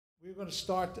We're going to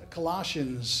start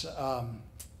Colossians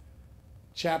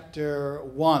chapter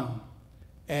 1.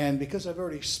 And because I've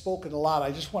already spoken a lot,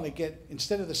 I just want to get,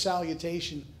 instead of the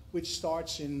salutation, which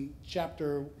starts in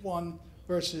chapter 1,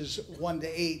 verses 1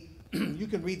 to 8, you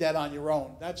can read that on your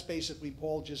own. That's basically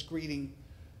Paul just greeting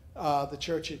the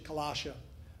church at Colossia.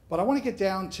 But I want to get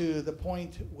down to the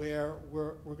point where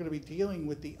we're going to be dealing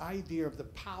with the idea of the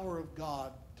power of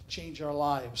God to change our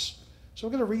lives. So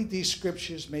we're going to read these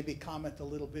scriptures, maybe comment a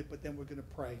little bit, but then we're going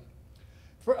to pray.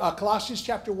 For Colossians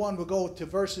chapter 1, we'll go to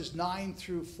verses 9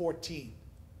 through 14.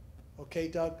 Okay,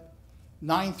 Doug?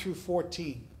 9 through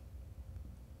 14.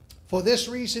 For this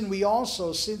reason we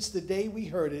also, since the day we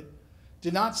heard it, do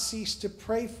not cease to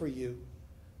pray for you,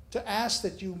 to ask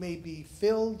that you may be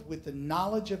filled with the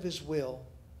knowledge of his will,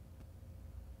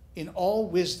 in all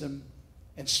wisdom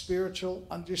and spiritual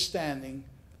understanding,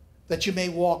 that you may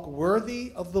walk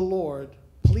worthy of the Lord,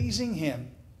 pleasing him,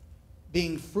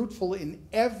 being fruitful in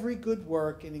every good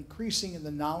work and increasing in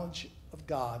the knowledge of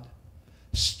God,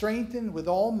 strengthened with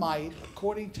all might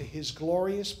according to his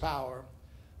glorious power,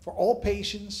 for all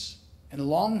patience and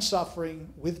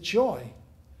long-suffering with joy,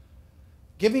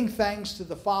 giving thanks to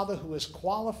the Father who has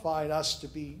qualified us to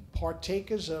be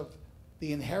partakers of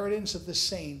the inheritance of the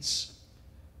saints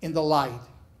in the light.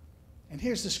 And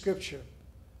here's the scripture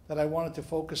that I wanted to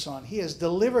focus on. He has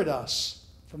delivered us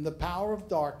from the power of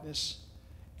darkness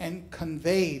and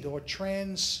conveyed or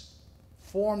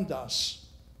transformed us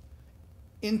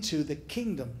into the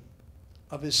kingdom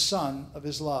of his Son, of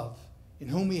his love, in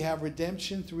whom we have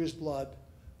redemption through his blood,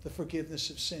 the forgiveness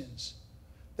of sins.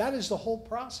 That is the whole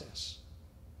process.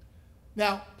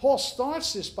 Now, Paul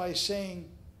starts this by saying,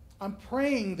 I'm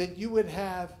praying that you would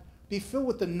be filled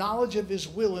with the knowledge of his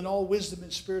will in all wisdom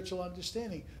and spiritual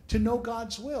understanding, to know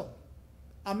God's will.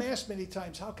 I'm asked many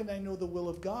times, how can I know the will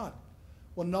of God?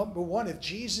 Well, number one, if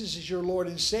Jesus is your Lord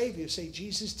and Savior, say,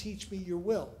 Jesus, teach me your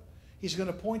will. He's going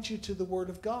to point you to the Word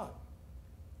of God.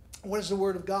 What does the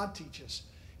Word of God teach us?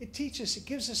 It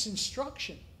gives us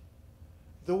instruction.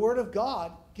 The Word of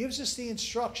God gives us the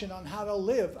instruction on how to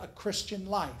live a Christian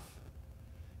life.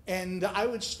 And I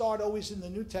would start always in the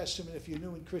New Testament if you're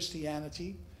new in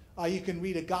Christianity. You can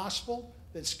read a gospel,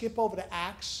 then skip over to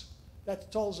Acts.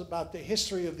 That tells about the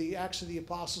history of the Acts of the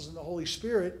Apostles and the Holy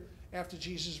Spirit after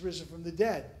Jesus risen from the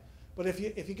dead. But if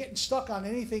you're getting stuck on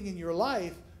anything in your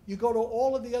life, you go to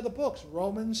all of the other books,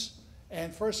 Romans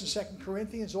and 1st and 2nd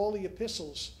Corinthians, all the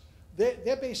epistles.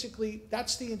 They're basically,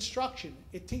 that's the instruction.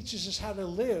 It teaches us how to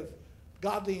live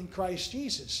godly in Christ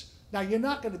Jesus. Now, you're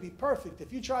not going to be perfect.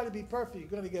 If you try to be perfect, you're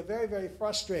going to get very, very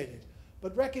frustrated.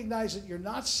 But recognize that you're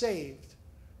not saved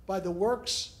by the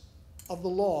works of the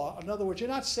law. In other words, you're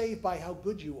not saved by how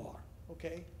good you are,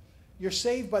 okay? You're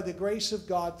saved by the grace of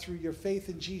God through your faith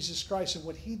in Jesus Christ and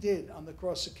what he did on the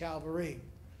cross of Calvary.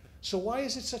 So why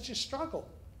is it such a struggle?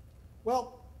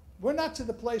 Well, we're not to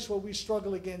the place where we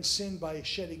struggle against sin by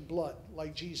shedding blood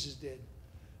like Jesus did.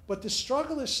 But the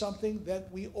struggle is something that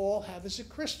we all have as a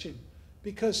Christian,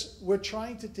 because we're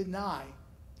trying to deny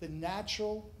the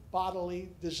natural bodily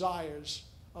desires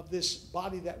of this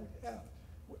body that we have.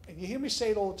 And you hear me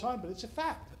say it all the time, but it's a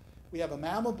fact. We have a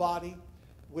mammal body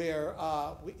where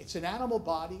it's an animal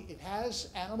body. It has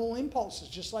animal impulses,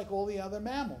 just like all the other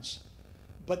mammals.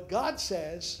 But God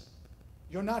says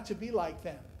you're not to be like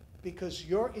them, because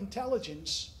your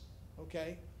intelligence,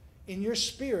 okay, in your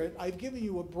spirit, I've given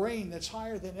you a brain that's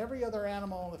higher than every other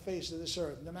animal on the face of this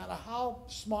earth. No matter how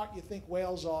smart you think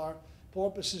whales are,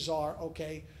 porpoises are,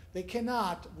 okay, they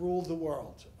cannot rule the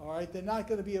world, all right? They're not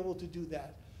going to be able to do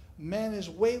that. Man is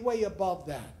way, way above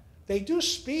that. They do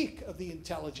speak of the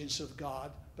intelligence of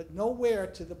God, but nowhere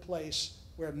to the place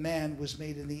where man was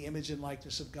made in the image and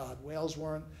likeness of God. Whales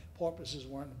weren't, porpoises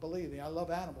weren't. Believe me, I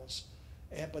love animals,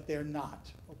 but they're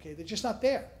not. Okay, they're just not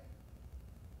there.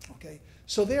 Okay,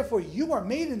 so therefore you are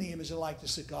made in the image and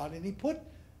likeness of God, and he put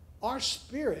our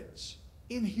spirits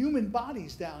in human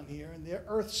bodies down here, in their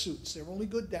earth suits. They're only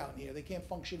good down here. They can't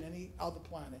function any other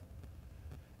planet.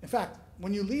 In fact,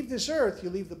 when you leave this earth, you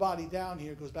leave the body down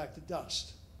here, it goes back to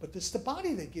dust. But it's the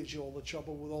body that gives you all the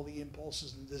trouble with all the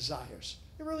impulses and desires.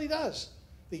 It really does.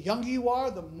 The younger you are,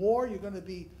 the more you're going to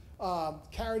be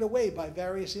carried away by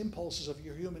various impulses of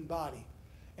your human body.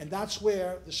 And that's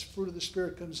where this fruit of the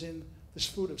Spirit comes in, this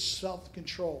fruit of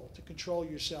self-control, to control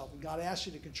yourself. And God asks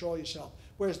you to control yourself.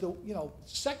 Whereas the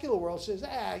secular world says,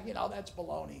 that's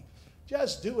baloney.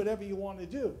 Just do whatever you want to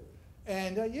do.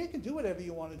 And you can do whatever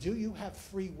you want to do. You have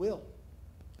free will.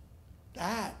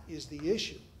 That is the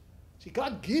issue. See,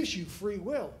 God gives you free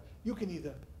will. You can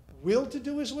either will to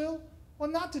do his will or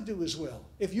not to do his will.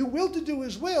 If you will to do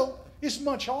his will, it's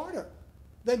much harder.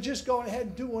 than just going ahead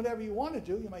and doing whatever you want to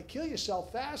do. You might kill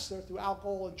yourself faster through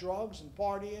alcohol and drugs and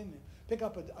partying, and pick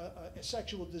up a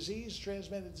sexual disease,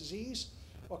 transmitted disease,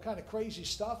 all kind of crazy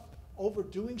stuff,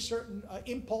 overdoing certain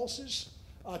impulses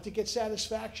to get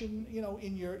satisfaction,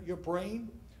 in your brain,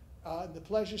 the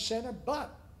pleasure center.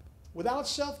 But without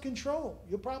self-control,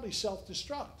 you'll probably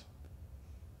self-destruct.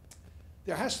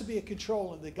 There has to be a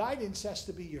control, and the guidance has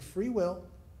to be your free will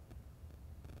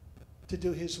to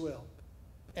do his will.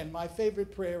 And my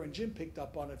favorite prayer, and Jim picked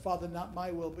up on it, Father, not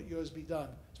my will, but yours be done.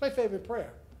 It's my favorite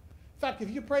prayer. In fact, if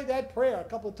you pray that prayer a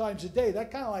couple of times a day,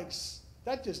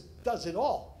 that just does it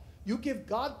all. You give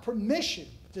God permission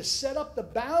to set up the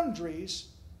boundaries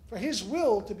for his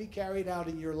will to be carried out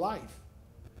in your life.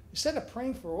 Instead of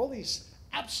praying for all these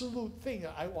absolute things,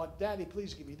 I want, Daddy,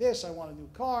 please give me this, I want a new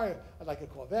car, I'd like a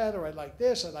Corvette, or I'd like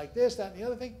this, that, and the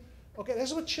other thing. Okay,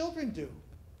 that's what children do.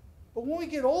 But when we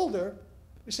get older,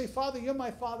 we say, Father, you're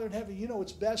my Father in heaven. You know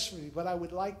what's best for me, but I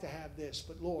would like to have this.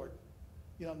 But Lord,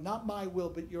 not my will,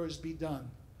 but yours be done.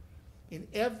 In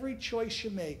every choice you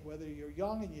make, whether you're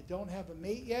young and you don't have a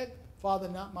mate yet, Father,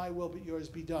 not my will, but yours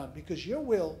be done. Because your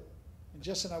will, and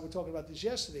Jess and I were talking about this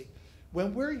yesterday,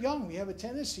 when we're young, we have a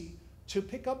tendency to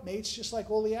pick up mates just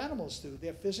like all the animals do.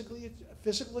 They're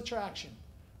physical attraction.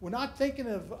 We're not thinking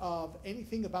of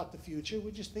anything about the future.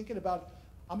 We're just thinking about,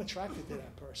 I'm attracted to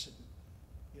that person.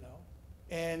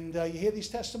 And you hear these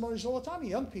testimonies all the time of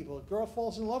young people. A girl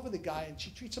falls in love with a guy and she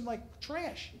treats him like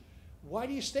trash. Why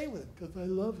do you stay with him? Because I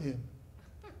love him.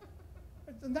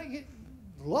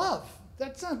 Love.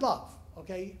 That's not love,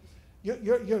 okay?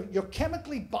 You're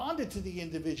chemically bonded to the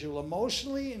individual,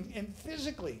 emotionally and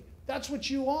physically. That's what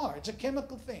you are. It's a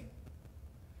chemical thing.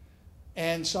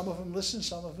 And some of them listen,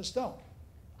 some of us don't.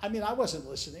 I wasn't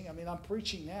listening. I'm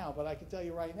preaching now, but I can tell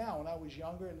you right now, when I was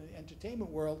younger in the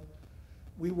entertainment world,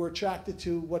 we were attracted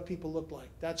to what people look like.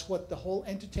 That's what the whole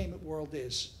entertainment world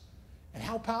is. And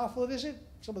how powerful is it?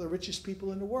 Some of the richest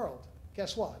people in the world.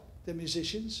 Guess what? They're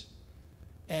musicians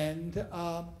and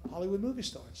Hollywood movie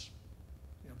stars.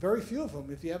 Very few of them,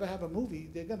 if you ever have a movie,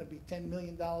 they're going to be $10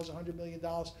 million, $100 million.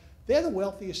 They're the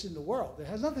wealthiest in the world. It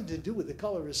has nothing to do with the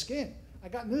color of skin. I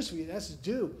got news for you. It has to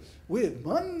do with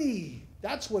money.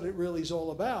 That's what it really is all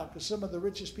about, because some of the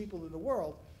richest people in the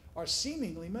world are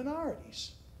seemingly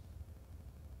minorities.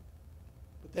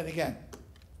 Then again,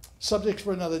 subject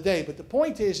for another day. But the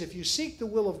point is, if you seek the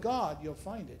will of God, you'll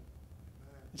find it.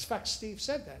 In fact, Steve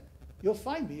said that. You'll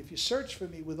find me if you search for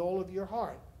me with all of your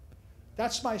heart.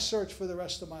 That's my search for the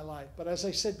rest of my life. But as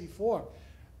I said before,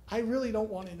 I really don't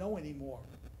want to know anymore.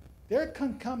 There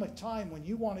can come a time when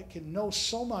you can know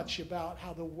so much about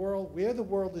how the world, where the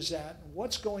world is at, and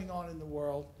what's going on in the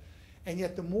world, and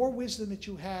yet the more wisdom that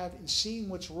you have in seeing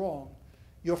what's wrong,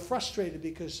 you're frustrated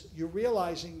because you're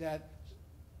realizing that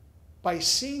by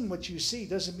seeing what you see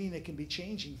doesn't mean it can be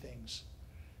changing things.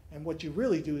 And what you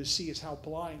really do is how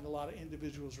blind a lot of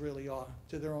individuals really are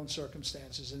to their own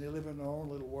circumstances, and they live in their own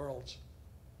little worlds.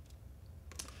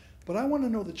 But I want to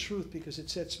know the truth because it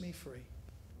sets me free.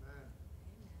 Amen.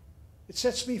 It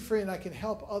sets me free, and I can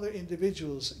help other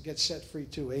individuals get set free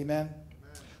too. Amen?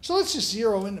 Amen. So let's just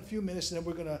zero in a few minutes, and then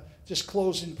we're going to just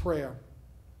close in prayer.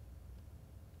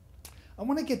 I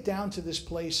want to get down to this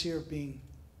place here of being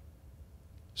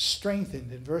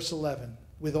strengthened in verse 11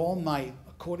 with all might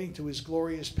according to his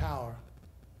glorious power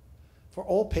for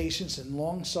all patience and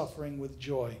long suffering with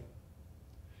joy.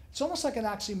 It's almost like an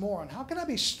oxymoron. How can I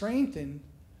be strengthened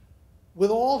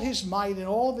with all his might and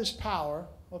all of his power,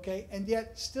 okay, and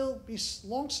yet still be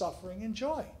long suffering and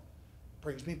joy?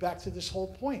 Brings me back to this whole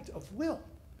point of will.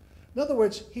 In other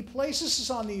words, he places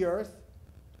us on the earth,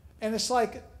 and it's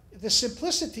like the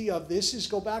simplicity of this is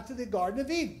go back to the Garden of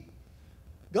Eden.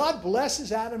 God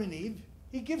blesses Adam and Eve.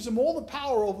 He gives them all the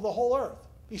power over the whole earth.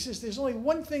 He says, there's only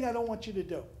one thing I don't want you to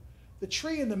do. The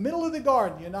tree in the middle of the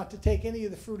garden, you're not to take any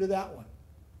of the fruit of that one.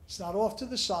 It's not off to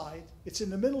the side. It's in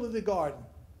the middle of the garden.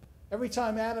 Every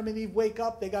time Adam and Eve wake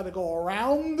up, they got to go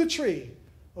around the tree,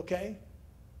 okay,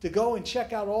 to go and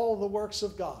check out all the works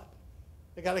of God.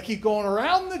 They got to keep going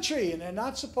around the tree, and they're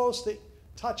not supposed to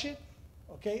touch it,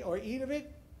 okay, or eat of it.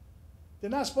 They're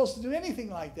not supposed to do anything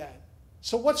like that.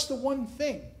 So what's the one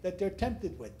thing that they're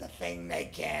tempted with? The thing they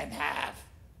can't have.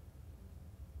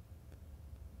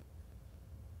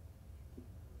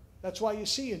 That's why you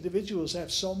see individuals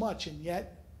have so much, and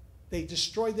yet they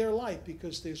destroy their life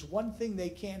because there's one thing they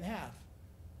can't have,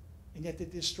 and yet they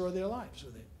destroy their lives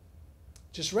with it.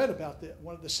 Just read about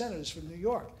one of the senators from New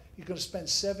York. He's going to spend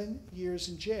 7 years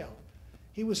in jail.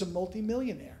 He was a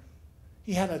multimillionaire.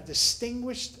 He had a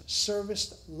distinguished,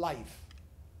 serviced life,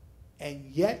 and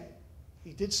yet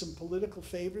he did some political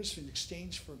favors in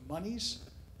exchange for monies,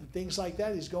 and things like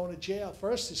that. He's going to jail.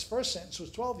 His first sentence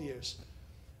was 12 years.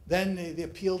 Then they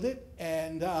appealed it,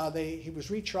 and he was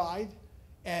retried,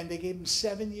 and they gave him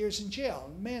 7 years in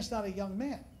jail. The man's not a young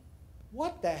man.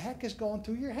 What the heck is going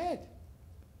through your head?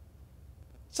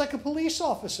 It's like a police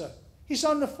officer. He's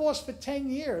on the force for 10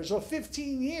 years or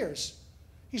 15 years.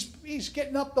 He's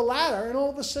getting up the ladder, and all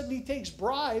of a sudden he takes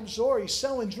bribes, or he's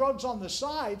selling drugs on the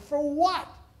side. For what?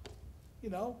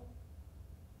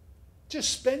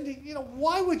 Just spending,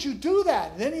 why would you do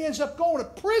that? And then he ends up going to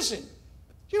prison.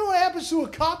 You know what happens to a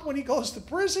cop when he goes to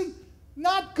prison?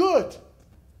 Not good.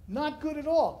 Not good at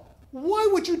all. Why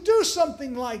would you do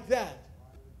something like that?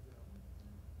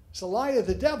 It's a lie of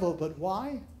the devil, but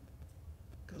why?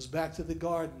 It goes back to the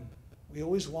garden. We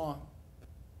always want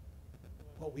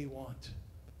what we want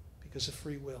because of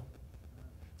free will.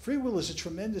 Free will is a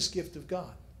tremendous gift of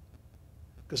God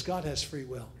because God has free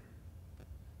will.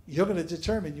 You're going to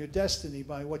determine your destiny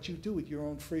by what you do with your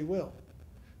own free will.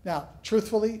 Now,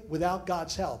 truthfully, without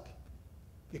God's help,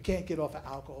 you can't get off of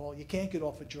alcohol. You can't get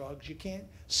off of drugs. You can't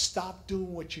stop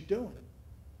doing what you're doing.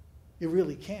 You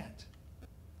really can't.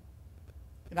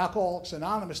 In Alcoholics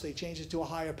Anonymous, they changed it to a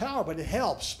higher power, but it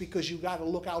helps because you've got to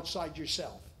look outside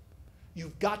yourself.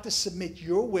 You've got to submit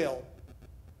your will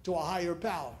to a higher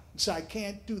power and say, I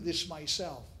can't do this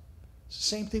myself. It's the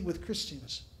same thing with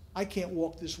Christians. I can't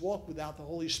walk this walk without the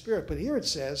Holy Spirit. But here it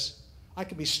says, I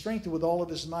can be strengthened with all of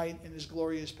his might and his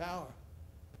glorious power.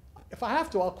 If I have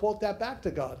to, I'll quote that back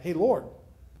to God. Hey, Lord,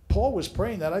 Paul was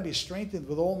praying that I be strengthened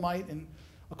with all might and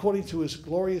according to his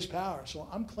glorious power. So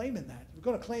I'm claiming that. If you're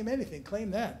going to claim anything,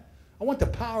 claim that. I want the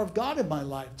power of God in my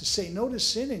life to say no to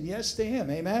sin and yes to him.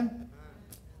 Amen?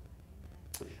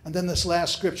 And then this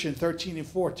last scripture in 13 and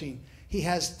 14. He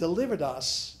has delivered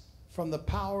us from the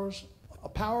power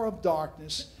of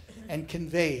darkness and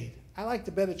conveyed. I like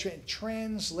the better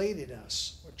translated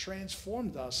us or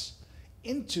transformed us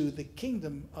into the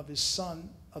kingdom of his Son,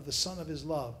 of the Son of his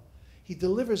love. He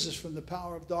delivers us from the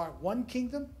power of dark, one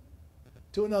kingdom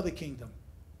to another kingdom.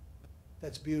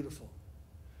 That's beautiful.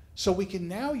 So we can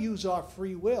now use our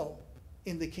free will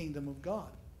in the kingdom of God.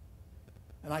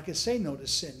 And I can say no to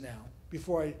sin now.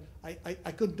 Before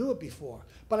I couldn't do it before.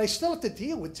 But I still have to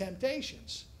deal with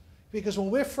temptations. Because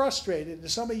when we're frustrated, and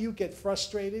some of you get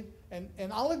frustrated,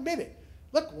 and I'll admit it.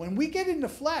 Look, when we get in the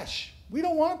flesh, we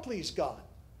don't want to please God.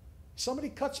 Somebody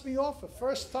cuts me off the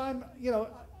first time,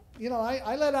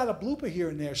 I let out a blooper here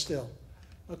and there still.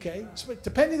 Okay? So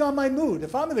depending on my mood.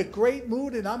 If I'm in a great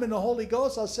mood and I'm in the Holy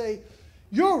Ghost, I'll say,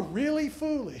 you're really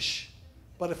foolish.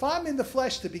 But if I'm in the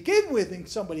flesh to begin with and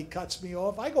somebody cuts me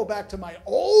off, I go back to my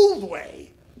old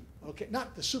way. Okay?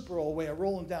 Not the super old way of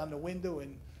rolling down the window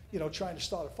and, trying to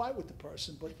start a fight with the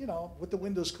person. But, with the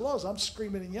windows closed, I'm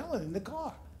screaming and yelling in the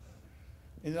car.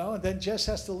 And then Jess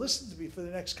has to listen to me for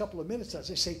the next couple of minutes as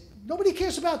I say, nobody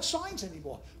cares about signs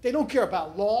anymore. They don't care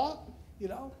about law,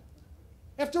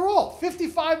 After all,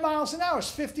 55 miles an hour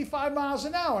is 55 miles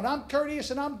an hour, and I'm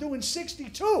courteous and I'm doing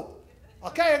 62.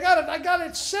 Okay, I got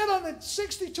it set on at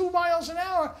 62 miles an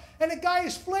hour, and the guy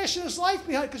is flashing his life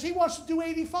behind because he wants to do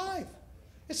 85.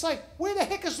 It's like, where the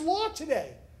heck is law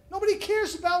today? Nobody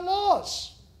cares about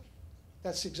laws.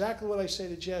 That's exactly what I say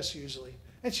to Jess usually.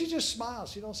 And she just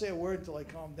smiles. She don't say a word until I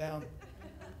calm down.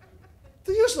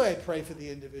 Usually I pray for the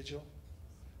individual.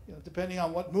 Depending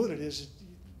on what mood it is,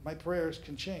 my prayers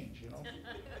can change,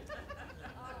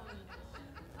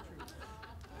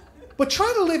 But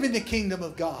try to live in the kingdom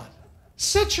of God.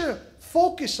 Set your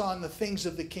focus on the things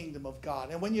of the kingdom of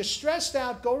God. And when you're stressed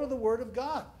out, go to the Word of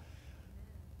God.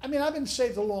 I've been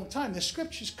saved a long time. The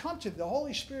scriptures come to me. The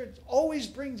Holy Spirit always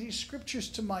brings these scriptures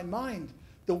to my mind,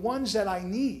 the ones that I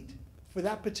need for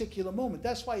that particular moment.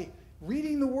 That's why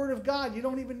reading the Word of God, you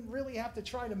don't even really have to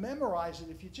try to memorize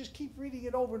it. If you just keep reading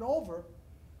it over and over,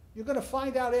 you're going to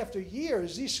find out after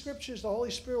years, these scriptures, the Holy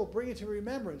Spirit will bring it to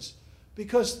remembrance.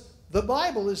 Because the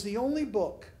Bible is the only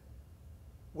book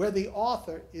where the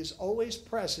author is always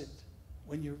present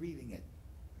when you're reading it.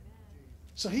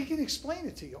 So he can explain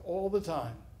it to you all the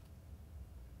time.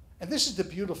 And this is the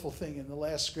beautiful thing in the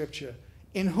last scripture.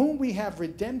 In whom we have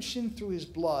redemption through his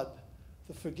blood,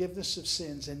 the forgiveness of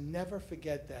sins. And never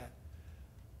forget that.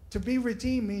 To be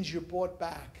redeemed means you're bought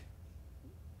back.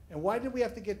 And why did we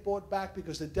have to get bought back?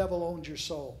 Because the devil owns your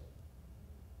soul.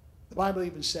 The Bible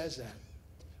even says that.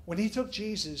 When he took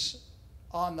Jesus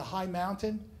on the high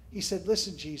mountain, he said,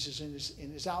 listen, Jesus,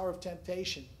 in his hour of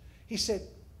temptation, he said,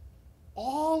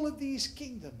 all of these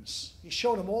kingdoms, he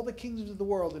showed him all the kingdoms of the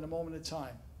world in a moment of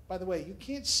time. By the way, you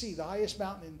can't see the highest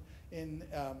mountain in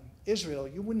Israel.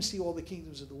 You wouldn't see all the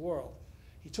kingdoms of the world.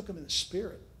 He took them in the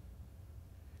spirit.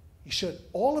 He said,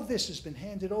 all of this has been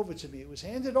handed over to me. It was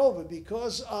handed over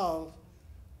because of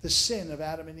the sin of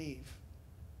Adam and Eve.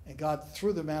 And God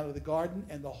threw them out of the garden,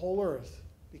 and the whole earth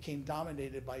became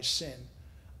dominated by sin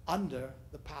under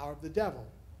the power of the devil.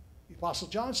 The Apostle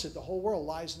John said the whole world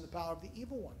lies in the power of the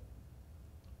evil one.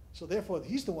 So therefore,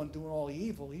 he's the one doing all the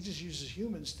evil. He just uses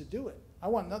humans to do it. I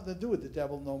want nothing to do with the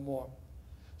devil no more.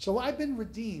 So I've been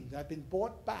redeemed. I've been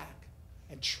bought back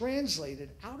and translated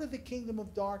out of the kingdom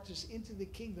of darkness into the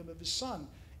kingdom of his Son,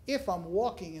 if I'm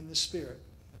walking in the Spirit.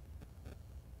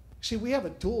 See, we have a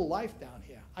dual life down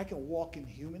here. I can walk in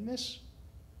humanness.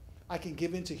 I can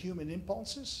give into human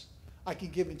impulses. I can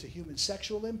give into human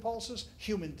sexual impulses,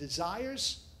 human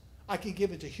desires. I can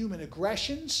give into human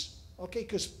aggressions, okay?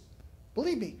 Because,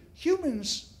 believe me,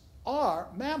 humans are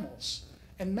mammals.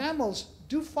 And mammals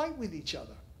do fight with each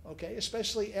other, okay?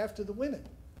 Especially after the women,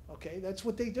 okay? That's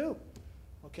what they do,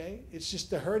 okay? It's just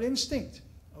the herd instinct,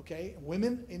 okay?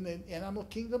 Women in the animal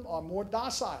kingdom are more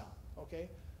docile, okay?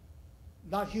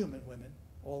 Not human women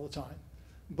all the time.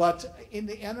 But in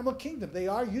the animal kingdom, they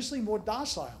are usually more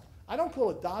docile. I don't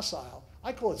call it docile.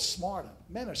 I call it smarter.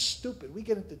 Men are stupid. We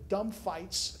get into dumb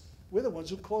fights. We're the ones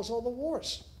who cause all the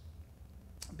wars.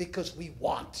 Because we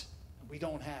want, and we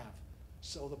don't have.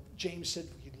 So James said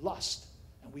we lust,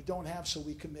 and we don't have, so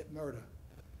we commit murder.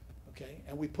 Okay?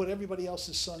 And we put everybody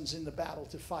else's sons in the battle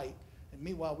to fight. And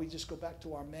meanwhile, we just go back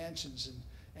to our mansions,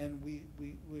 and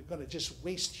we're going to just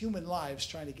waste human lives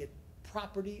trying to get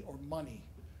property or money.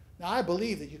 Now, I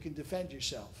believe that you can defend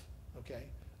yourself, okay?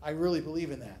 I really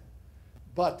believe in that.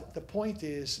 But the point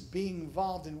is, being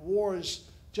involved in wars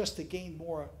just to gain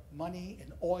more money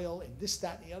and oil and this,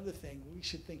 that, and the other thing, we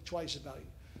should think twice about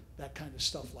that kind of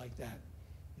stuff like that,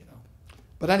 you know.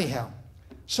 But anyhow,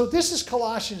 so this is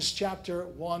Colossians chapter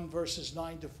 1, verses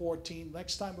 9 to 14.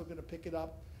 Next time we're going to pick it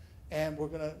up, and we're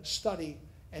going to study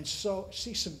and so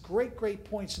see some great, great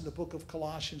points in the book of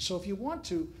Colossians. So if you want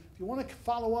to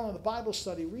follow on the Bible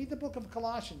study, read the book of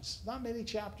Colossians. Not many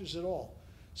chapters at all.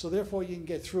 So therefore you can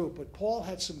get through it. But Paul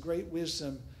had some great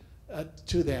wisdom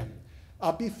to them.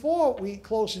 Before we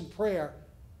close in prayer,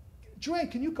 Joanne,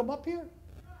 can you come up here?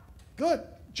 Good.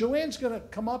 Joanne's going to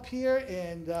come up here,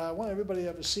 and I want everybody to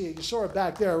ever see her. You saw her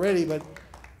back there already, but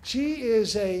she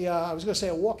is I was going to say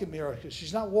a walking mirror, because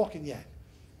she's not walking yet.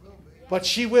 But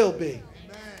she will be.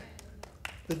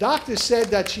 The doctor said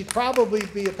that she'd probably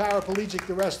be a paraplegic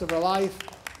the rest of her life,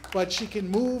 but she can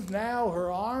move now, her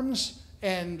arms,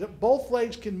 and both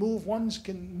legs can move. One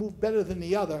can move better than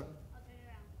the other.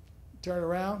 Turn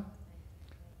around.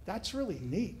 That's really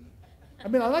neat. I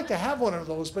mean, I'd like to have one of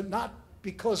those, but not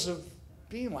because of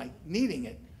being like needing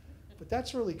it. But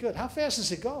that's really good. How fast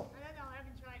does it go? I don't know. I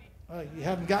haven't tried it. Oh, you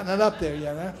haven't gotten it up there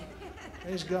yet, huh?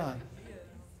 Praise God.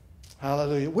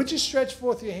 Hallelujah. Would you stretch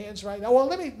forth your hands right now? Well,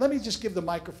 let me just give the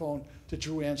microphone to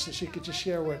Drew Ann so she could just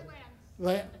share with.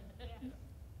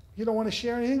 You don't want to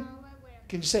share anything?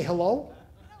 Can you say hello?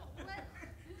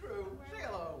 Drew, say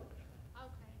hello.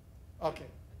 Okay.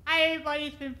 Hi, everybody.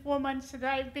 It's been 4 months since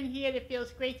I've been here. It feels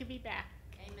great to be back.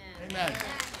 Amen.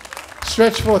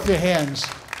 Stretch forth your hands.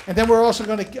 And then we're also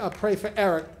going to pray for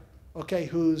Eric, okay,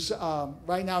 who's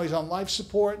right now he's on life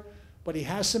support, but he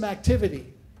has some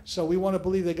activity. So we want to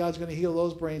believe that God's going to heal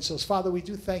those brain cells. Father, we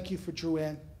do thank you for Drew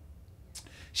Ann.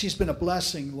 She's been a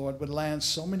blessing, Lord, with Lance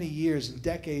so many years and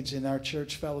decades in our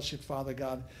church fellowship, Father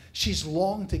God. She's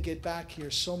longed to get back here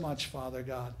so much, Father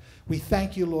God. We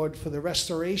thank you, Lord, for the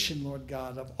restoration, Lord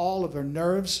God, of all of her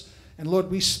nerves. And Lord,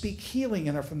 we speak healing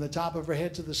in her from the top of her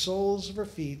head to the soles of her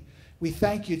feet. We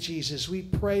thank you, Jesus. We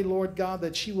pray, Lord God,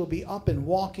 that she will be up and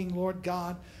walking, Lord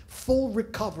God, full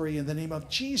recovery in the name of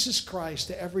Jesus Christ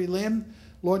to every limb.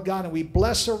 Lord God, and we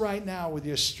bless her right now with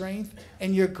your strength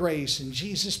and your grace in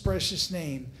Jesus' precious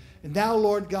name. And now,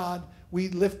 Lord God, we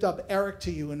lift up Eric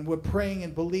to you, and we're praying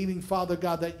and believing, Father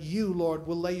God, that you, Lord,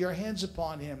 will lay your hands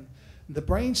upon him. The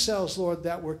brain cells, Lord,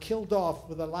 that were killed off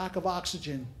with a lack of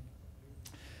oxygen.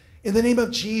 In the name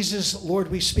of Jesus, Lord,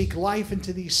 we speak life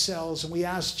into these cells, and we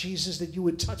ask, Jesus, that you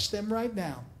would touch them right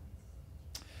now.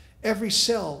 Every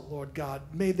cell, Lord God,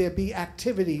 may there be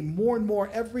activity more and more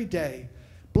every day.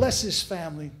 Bless his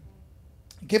family.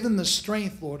 Give them the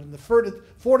strength, Lord, and the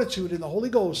fortitude in the Holy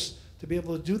Ghost to be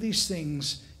able to do these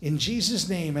things in Jesus'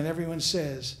 name. And everyone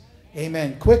says,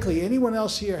 amen. Quickly, anyone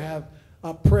else here have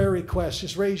a prayer request?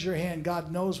 Just raise your hand. God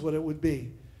knows what it would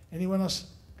be. Anyone else?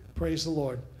 Praise the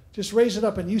Lord. Just raise it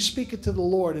up and you speak it to the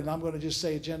Lord, and I'm going to just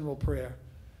say a general prayer.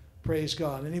 Praise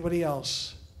God. Anybody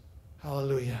else?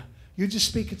 Hallelujah. You just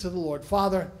speak it to the Lord.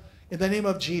 Father, in the name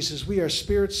of Jesus, we are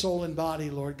spirit, soul, and body,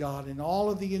 Lord God, and all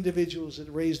of the individuals that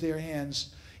raise their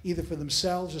hands, either for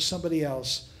themselves or somebody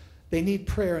else, they need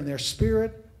prayer in their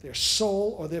spirit, their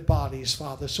soul, or their bodies,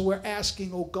 Father. So we're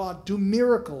asking, oh God, do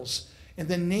miracles in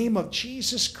the name of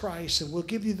Jesus Christ, and we'll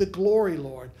give you the glory,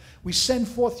 Lord. We send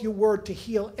forth your word to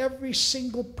heal every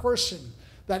single person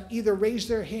that either raised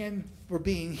their hand for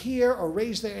being here or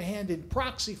raised their hand in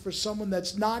proxy for someone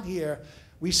that's not here.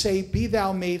 We say, be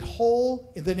thou made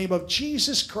whole in the name of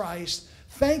Jesus Christ,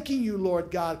 thanking you, Lord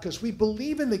God, because we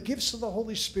believe in the gifts of the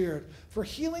Holy Spirit for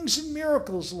healings and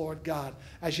miracles, Lord God,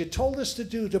 as you told us to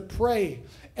do, to pray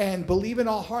and believe in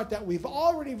our heart that we've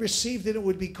already received it, it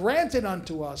would be granted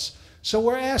unto us. So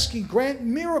we're asking, grant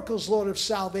miracles, Lord, of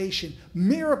salvation,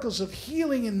 miracles of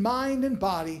healing in mind and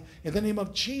body. In the name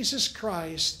of Jesus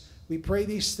Christ, we pray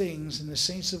these things, and the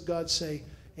saints of God say,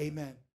 amen.